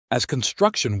As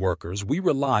construction workers, we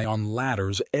rely on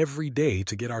ladders every day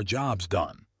to get our jobs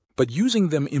done. But using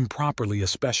them improperly,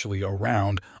 especially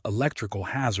around electrical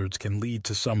hazards, can lead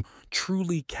to some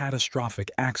truly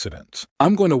catastrophic accidents.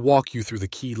 I'm going to walk you through the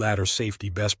key ladder safety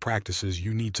best practices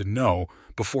you need to know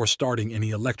before starting any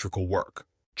electrical work.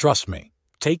 Trust me,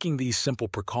 taking these simple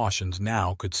precautions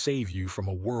now could save you from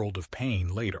a world of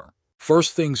pain later.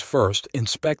 First things first,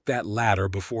 inspect that ladder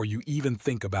before you even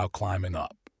think about climbing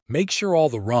up. Make sure all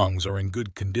the rungs are in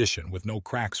good condition with no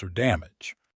cracks or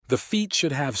damage. The feet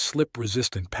should have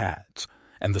slip-resistant pads,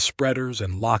 and the spreaders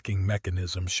and locking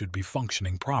mechanisms should be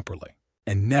functioning properly.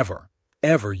 And never,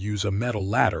 ever use a metal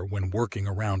ladder when working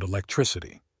around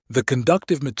electricity. The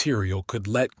conductive material could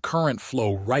let current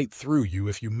flow right through you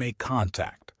if you make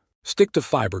contact. Stick to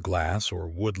fiberglass or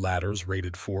wood ladders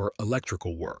rated for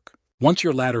electrical work. Once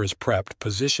your ladder is prepped,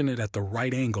 position it at the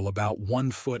right angle about 1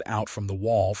 foot out from the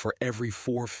wall for every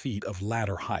 4 feet of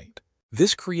ladder height.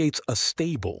 This creates a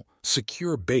stable,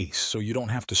 secure base so you don't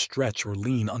have to stretch or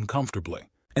lean uncomfortably.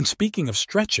 And speaking of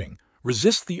stretching,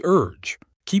 resist the urge.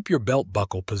 Keep your belt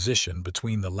buckle positioned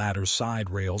between the ladder's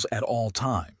side rails at all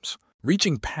times.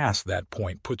 Reaching past that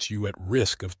point puts you at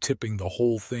risk of tipping the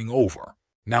whole thing over.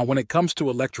 Now, when it comes to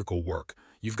electrical work,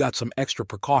 you've got some extra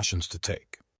precautions to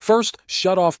take. First,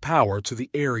 shut off power to the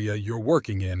area you're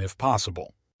working in if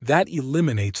possible. That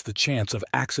eliminates the chance of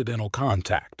accidental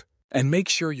contact. And make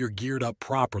sure you're geared up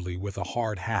properly with a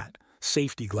hard hat,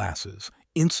 safety glasses,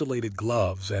 insulated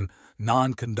gloves, and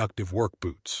non-conductive work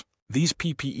boots. These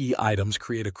PPE items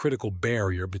create a critical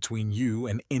barrier between you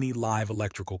and any live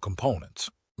electrical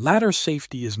components. Ladder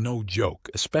safety is no joke,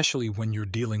 especially when you're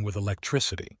dealing with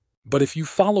electricity. But if you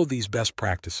follow these best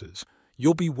practices,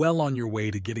 you'll be well on your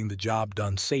way to getting the job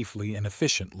done safely and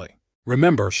efficiently.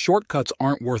 Remember, shortcuts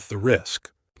aren't worth the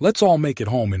risk. Let's all make it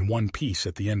home in one piece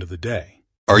at the end of the day.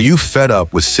 Are you fed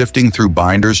up with sifting through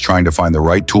binders trying to find the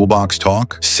right toolbox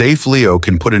talk? Safe Leo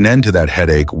can put an end to that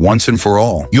headache once and for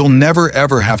all. You'll never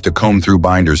ever have to comb through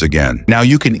binders again. Now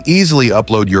you can easily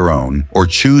upload your own or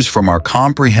choose from our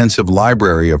comprehensive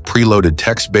library of preloaded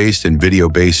text-based and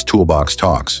video-based toolbox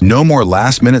talks. No more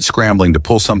last-minute scrambling to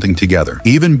pull something together.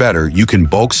 Even better, you can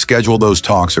bulk schedule those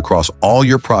talks across all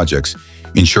your projects,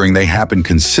 ensuring they happen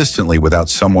consistently without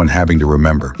someone having to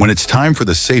remember. When it's time for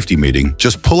the safety meeting,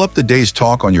 just pull up the day's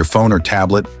talk on your phone or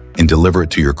tablet and deliver it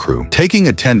to your crew. Taking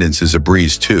attendance is a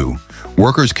breeze too.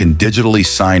 Workers can digitally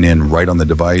sign in right on the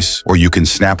device, or you can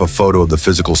snap a photo of the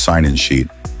physical sign-in sheet.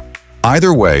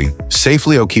 Either way,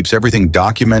 SafeLeo keeps everything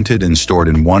documented and stored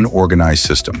in one organized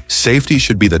system. Safety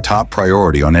should be the top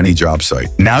priority on any job site.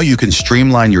 Now you can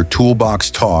streamline your toolbox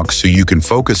talk so you can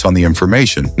focus on the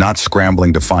information, not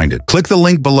scrambling to find it. Click the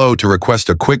link below to request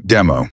a quick demo.